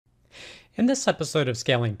In this episode of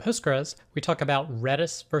Scaling Postgres, we talk about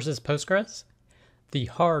Redis versus Postgres, the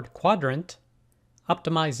Hard Quadrant,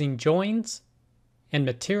 optimizing joins, and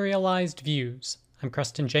materialized views. I'm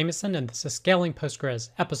Preston Jameson, and this is Scaling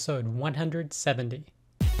Postgres, episode 170.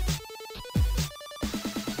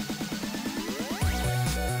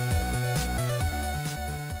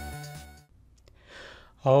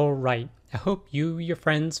 All right, I hope you, your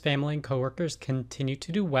friends, family, and coworkers continue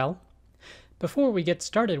to do well. Before we get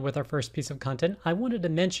started with our first piece of content, I wanted to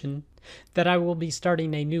mention that I will be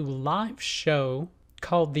starting a new live show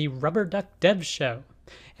called the Rubber Duck Dev Show.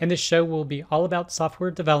 And this show will be all about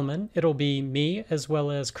software development. It'll be me as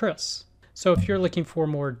well as Chris. So if you're looking for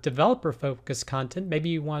more developer-focused content, maybe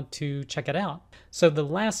you want to check it out. So the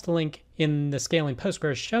last link in the Scaling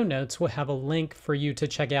Postgres show notes will have a link for you to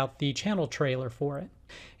check out the channel trailer for it.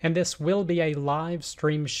 And this will be a live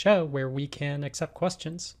stream show where we can accept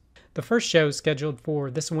questions. The first show is scheduled for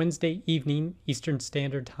this Wednesday evening Eastern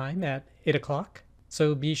Standard Time at 8 o'clock,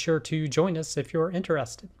 so be sure to join us if you're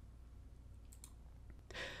interested.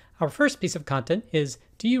 Our first piece of content is,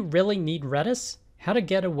 do you really need Redis? How to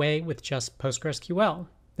get away with just PostgreSQL.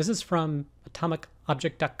 This is from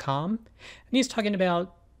atomicobject.com, and he's talking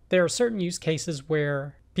about there are certain use cases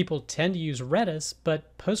where people tend to use Redis,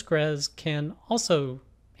 but Postgres can also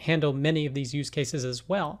handle many of these use cases as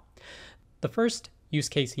well. The first use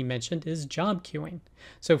case he mentioned is job queuing.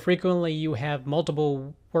 So frequently you have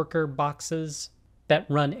multiple worker boxes that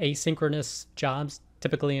run asynchronous jobs,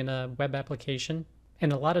 typically in a web application.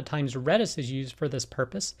 And a lot of times Redis is used for this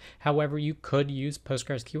purpose. However, you could use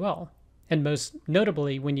PostgreSQL. And most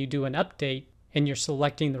notably, when you do an update and you're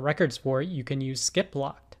selecting the records for it, you can use skip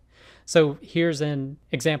locked. So here's an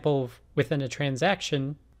example within a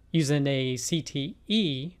transaction using a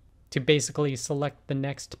CTE to basically select the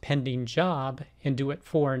next pending job and do it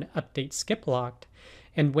for an update skip locked.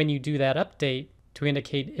 And when you do that update to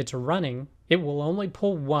indicate it's running, it will only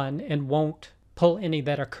pull one and won't pull any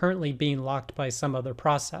that are currently being locked by some other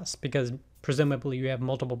process, because presumably you have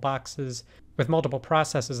multiple boxes with multiple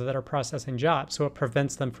processes that are processing jobs, so it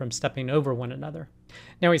prevents them from stepping over one another.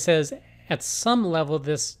 Now he says at some level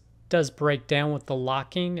this does break down with the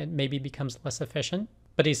locking. It maybe becomes less efficient.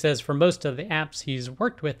 But he says for most of the apps he's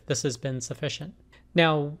worked with, this has been sufficient.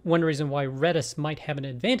 Now, one reason why Redis might have an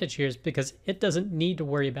advantage here is because it doesn't need to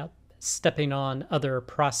worry about stepping on other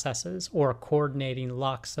processes or coordinating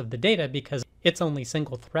locks of the data because it's only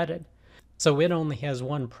single-threaded. So it only has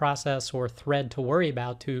one process or thread to worry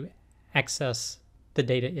about to access the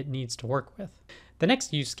data it needs to work with. The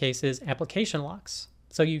next use case is application locks.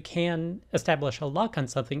 So you can establish a lock on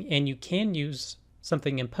something, and you can use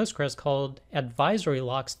something in Postgres called advisory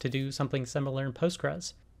locks to do something similar in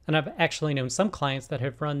Postgres. And I've actually known some clients that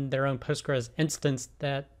have run their own Postgres instance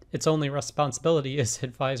that its only responsibility is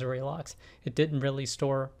advisory locks. It didn't really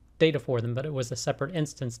store data for them, but it was a separate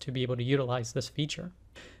instance to be able to utilize this feature.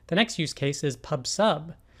 The next use case is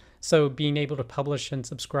pub/sub. So being able to publish and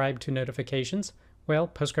subscribe to notifications. Well,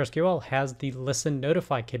 PostgreSQL has the listen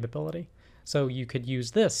notify capability. So you could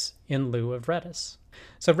use this in lieu of Redis.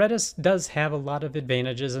 So Redis does have a lot of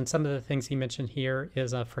advantages, and some of the things he mentioned here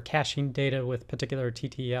is for caching data with particular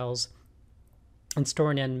TTLs and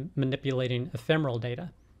storing and manipulating ephemeral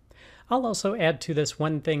data. I'll also add to this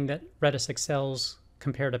one thing that Redis excels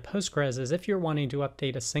compared to Postgres is if you're wanting to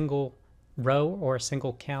update a single row or a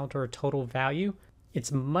single count or a total value,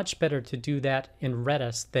 it's much better to do that in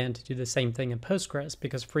Redis than to do the same thing in Postgres,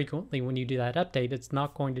 because frequently when you do that update, it's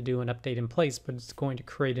not going to do an update in place, but it's going to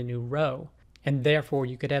create a new row. And therefore,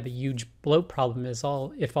 you could have a huge bloat problem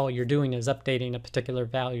if all you're doing is updating a particular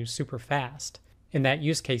value super fast. In that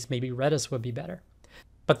use case, maybe Redis would be better.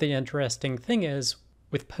 But the interesting thing is,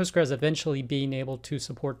 with Postgres eventually being able to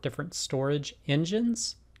support different storage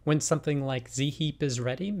engines, when something like zheap is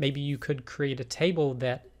ready, maybe you could create a table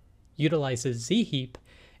that utilizes zheap,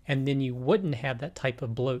 and then you wouldn't have that type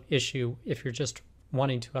of bloat issue if you're just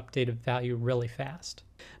wanting to update a value really fast.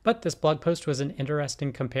 But this blog post was an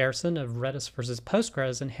interesting comparison of Redis versus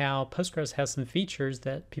Postgres and how Postgres has some features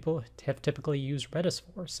that people have typically used Redis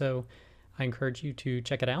for. So I encourage you to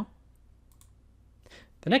check it out.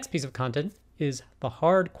 The next piece of content is the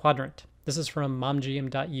Hard Quadrant. This is from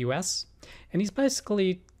momgm.us, and he's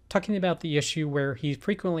basically talking about the issue where he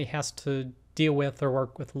frequently has to deal with or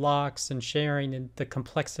work with locks and sharing and the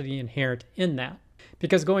complexity inherent in that.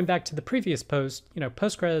 Because going back to the previous post,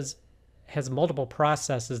 Postgres has multiple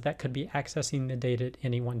processes that could be accessing the data at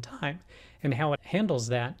any one time. And how it handles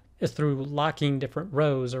that is through locking different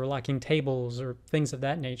rows or locking tables or things of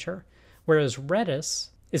that nature. Whereas Redis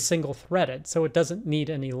is single-threaded, so it doesn't need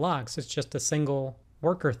any locks. It's just a single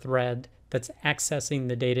worker thread that's accessing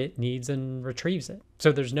the data it needs and retrieves it.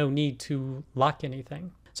 So there's no need to lock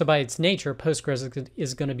anything. So by its nature, Postgres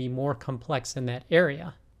is going to be more complex in that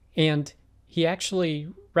area. And he actually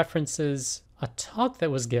references a talk that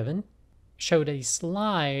was given, showed a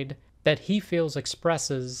slide that he feels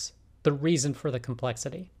expresses the reason for the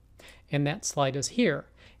complexity. And that slide is here.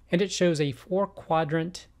 And it shows a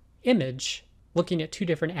 4-quadrant image looking at 2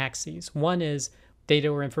 different axes. One is data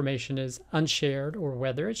or information is unshared or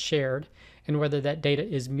whether it's shared, and whether that data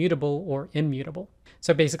is mutable or immutable.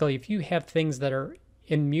 So basically, if you have things that are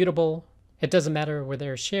immutable, it doesn't matter whether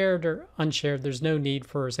they're shared or unshared, there's no need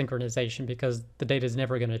for synchronization because the data is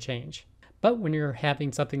never going to change. But when you're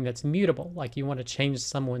having something that's mutable, like you want to change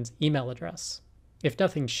someone's email address, if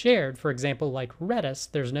nothing's shared, for example, like Redis,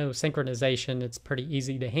 there's no synchronization, it's pretty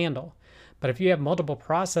easy to handle. But if you have multiple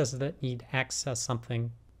processes that need to access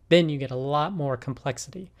something, then you get a lot more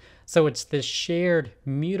complexity. So it's this shared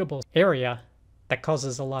mutable area that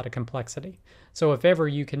causes a lot of complexity. So if ever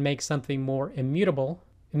you can make something more immutable,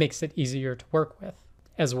 it makes it easier to work with,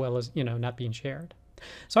 as well as, not being shared.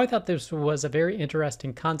 So I thought this was a very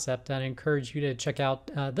interesting concept, and I encourage you to check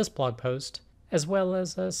out this blog post, as well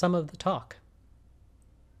as some of the talk.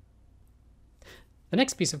 The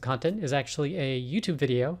next piece of content is actually a YouTube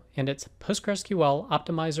video, and it's PostgreSQL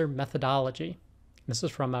Optimizer Methodology. This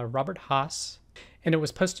is from Robert Haas, and it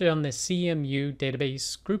was posted on the CMU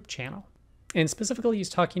database group channel. And specifically, he's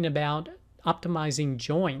talking about optimizing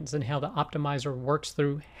joins and how the optimizer works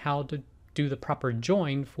through how to do the proper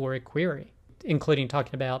join for a query, including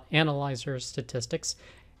talking about analyzer statistics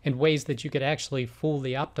and ways that you could actually fool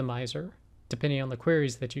the optimizer depending on the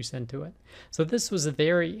queries that you send to it. So this was a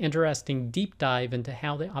very interesting deep dive into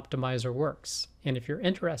how the optimizer works. And if you're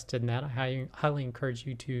interested in that, I highly encourage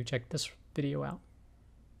you to check this video out.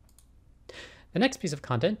 The next piece of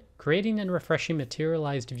content, creating and refreshing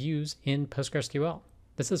materialized views in PostgreSQL.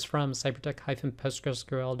 This is from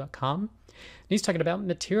cybertech-postgresql.com. And he's talking about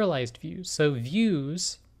materialized views. So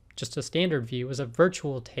views, just a standard view, is a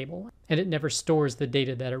virtual table, and it never stores the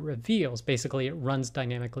data that it reveals. Basically, it runs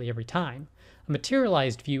dynamically every time. A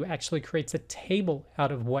materialized view actually creates a table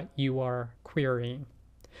out of what you are querying.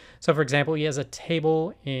 So for example, he has a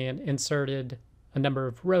table and inserted a number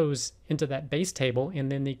of rows into that base table,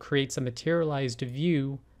 and then he creates a materialized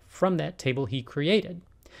view from that table he created.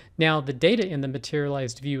 Now, the data in the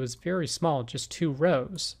materialized view is very small, just 2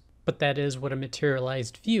 rows, but that is what a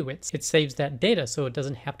materialized view is. It saves that data so it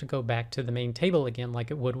doesn't have to go back to the main table again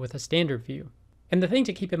like it would with a standard view. And the thing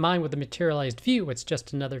to keep in mind with the materialized view, it's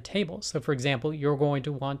just another table. So for example, you're going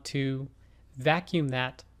to want to vacuum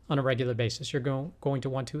that on a regular basis. You're going to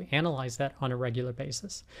want to analyze that on a regular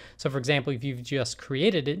basis. So for example, if you've just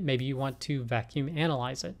created it, maybe you want to vacuum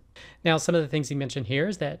analyze it. Now, some of the things he mentioned here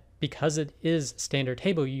is that because it is standard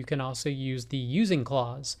table, you can also use the using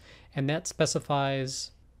clause, and that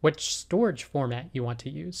specifies which storage format you want to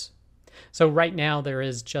use. So right now there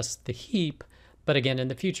is just the heap, but again, in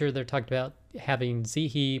the future, they're talking about having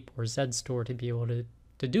zheap or zstore to be able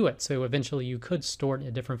to do it. So eventually you could store it in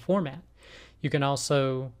a different format. You can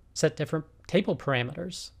also set different table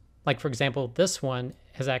parameters. Like for example, this one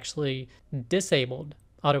has actually disabled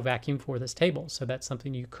auto vacuum for this table. So that's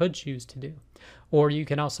something you could choose to do. Or you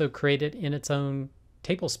can also create it in its own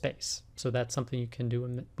table space. So that's something you can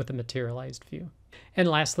do with a materialized view. And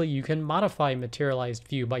lastly, you can modify materialized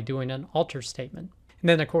view by doing an alter statement. And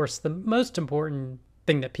then of course, the most important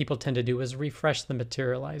thing that people tend to do is refresh the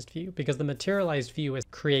materialized view, because the materialized view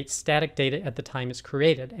creates static data at the time it's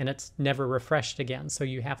created and it's never refreshed again. So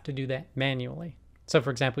you have to do that manually. So for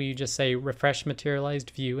example, you just say refresh materialized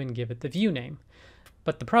view and give it the view name.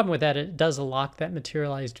 But the problem with that, it does lock that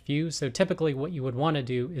materialized view. So typically what you would want to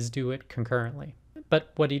do is do it concurrently.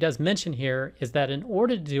 But what he does mention here is that in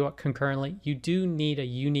order to do it concurrently, you do need a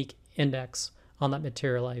unique index on that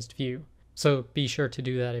materialized view. So be sure to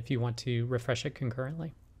do that if you want to refresh it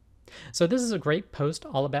concurrently. So this is a great post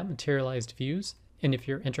all about materialized views. And if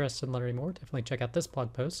you're interested in learning more, definitely check out this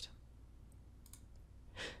blog post.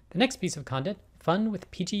 The next piece of content, fun with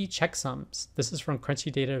PG checksums. This is from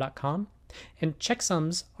crunchydata.com. And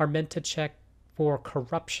checksums are meant to check for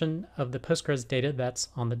corruption of the Postgres data that's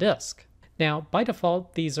on the disk. Now, by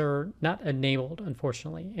default, these are not enabled,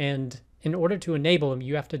 unfortunately. And in order to enable them,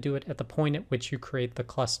 you have to do it at the point at which you create the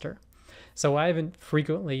cluster. So I haven't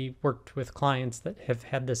frequently worked with clients that have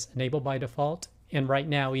had this enabled by default. And right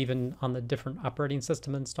now, even on the different operating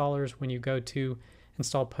system installers, when you go to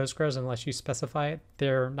install Postgres, unless you specify it,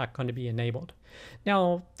 they're not going to be enabled.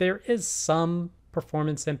 Now, there is some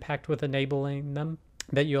performance impact with enabling them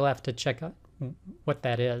that you'll have to check out what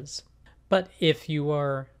that is. But if you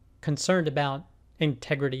are concerned about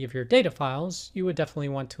integrity of your data files, you would definitely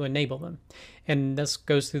want to enable them. And this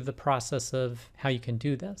goes through the process of how you can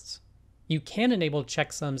do this. You can enable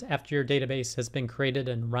checksums after your database has been created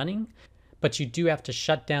and running, but you do have to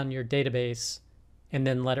shut down your database and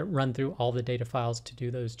then let it run through all the data files to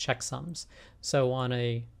do those checksums. So on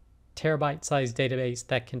a terabyte-sized database,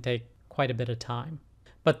 that can take quite a bit of time.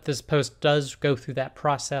 But this post does go through that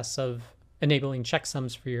process of enabling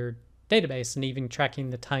checksums for your database and even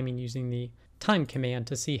tracking the timing using the time command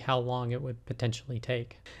to see how long it would potentially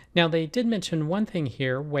take. Now, they did mention one thing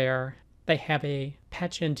here where they have a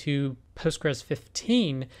patch into Postgres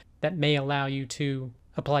 15 that may allow you to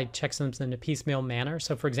apply checksums in a piecemeal manner.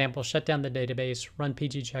 So for example, shut down the database, run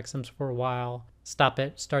PG checksums for a while, stop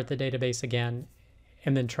it, start the database again,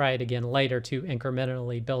 and then try it again later to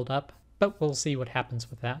incrementally build up. But we'll see what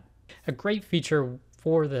happens with that. A great feature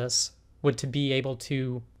for this would to be able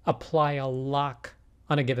to apply a lock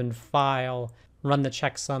on a given file, run the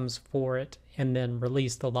checksums for it, and then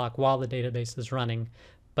release the lock while the database is running.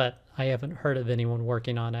 But I haven't heard of anyone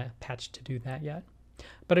working on a patch to do that yet.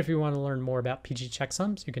 But if you want to learn more about PG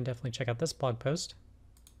checksums, you can definitely check out this blog post.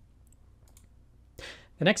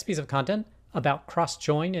 The next piece of content about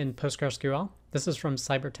cross-join in PostgreSQL. This is from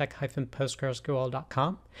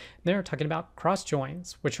cybertech-postgresql.com. They're talking about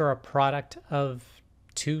cross-joins, which are a product of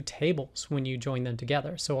two tables when you join them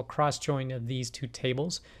together. So a cross-join of these two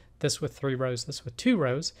tables, this with 3 rows, this with 2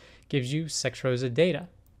 rows, gives you 6 rows of data.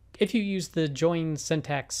 If you use the join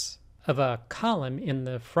syntax of a column in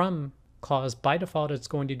the from clause, by default, it's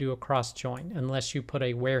going to do a cross-join unless you put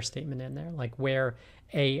a where statement in there, like where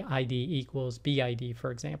A ID equals B ID,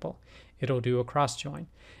 for example. It'll do a cross-join.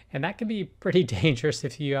 And that can be pretty dangerous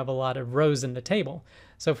if you have a lot of rows in the table.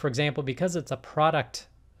 So for example, because it's a product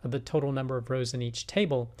of the total number of rows in each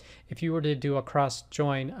table, if you were to do a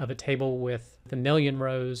cross-join of a table with 1,000,000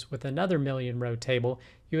 rows with another 1,000,000 row table,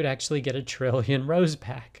 you would actually get 1,000,000,000,000 rows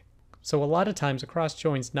back. So a lot of times a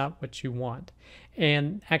cross-join is not what you want.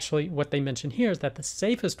 And actually what they mention here is that the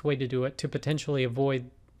safest way to do it to potentially avoid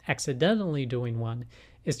accidentally doing one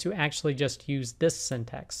is to actually just use this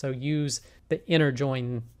syntax. So use the inner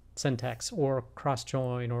join syntax or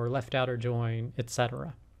cross-join or left outer join,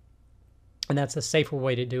 etc. And that's a safer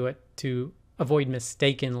way to do it to avoid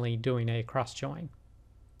mistakenly doing a cross-join.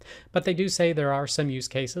 But they do say there are some use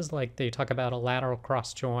cases, like they talk about a lateral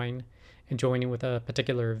cross-join and joining with a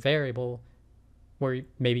particular variable where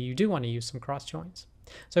maybe you do want to use some cross-joins.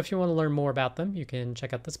 So if you want to learn more about them, you can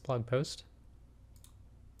check out this blog post.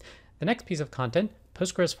 The next piece of content,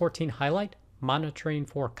 Postgres 14 highlight, monitoring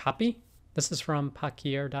for copy. This is from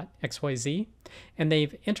pakier.xyz, and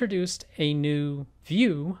they've introduced a new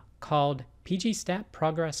view called pgstat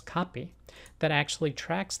progress copy that actually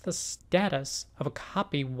tracks the status of a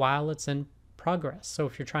copy while it's in progress. So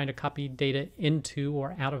if you're trying to copy data into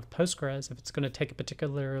or out of Postgres, if it's going to take a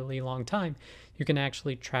particularly long time, you can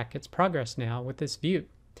actually track its progress now with this view.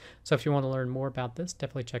 So if you want to learn more about this,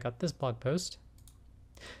 definitely check out this blog post.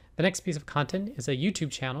 The next piece of content is a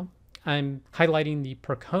YouTube channel. I'm highlighting the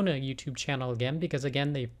Percona YouTube channel again because,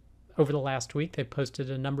 again, over the last week, they've posted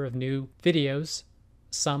a number of new videos,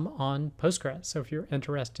 some on Postgres. So if you're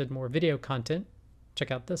interested in more video content,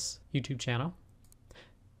 check out this YouTube channel.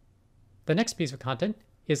 The next piece of content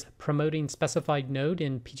is promoting specified node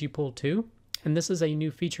in Pgpool-II. And this is a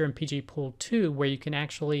new feature in Pgpool-II where you can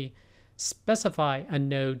actually specify a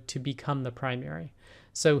node to become the primary.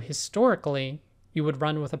 So historically, you would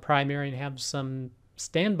run with a primary and have some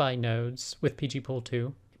standby nodes with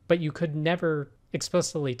Pgpool-II, but you could never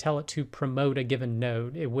explicitly tell it to promote a given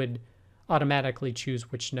node. It would automatically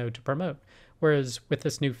choose which node to promote. Whereas with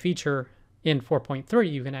this new feature in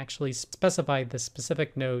 4.3, you can actually specify the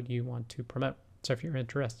specific node you want to promote. So if you're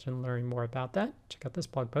interested in learning more about that, check out this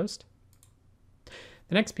blog post.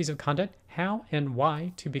 The next piece of content, how and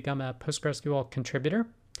why to become a PostgreSQL contributor.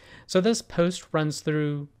 So this post runs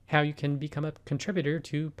through how you can become a contributor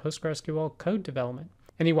to PostgreSQL code development.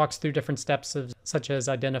 And he walks through different steps such as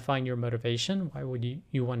identifying your motivation, why would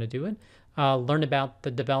you want to do it, learn about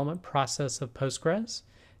the development process of Postgres,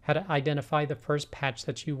 how to identify the first patch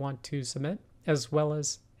that you want to submit, as well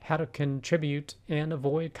as how to contribute and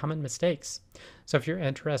avoid common mistakes. So if you're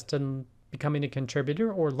interested in becoming a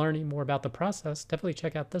contributor or learning more about the process, definitely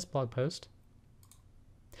check out this blog post.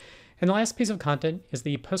 And the last piece of content is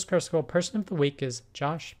the PostgreSQL Person of the Week is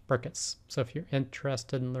Josh Berkus. So if you're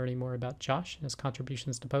interested in learning more about Josh and his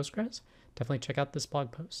contributions to Postgres, definitely check out this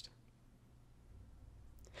blog post.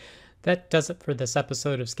 That does it for this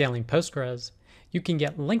episode of Scaling Postgres. You can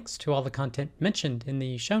get links to all the content mentioned in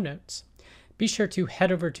the show notes. Be sure to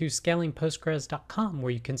head over to scalingpostgres.com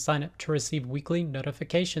where you can sign up to receive weekly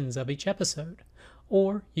notifications of each episode.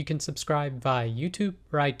 or you can subscribe via YouTube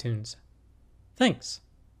or iTunes. Thanks.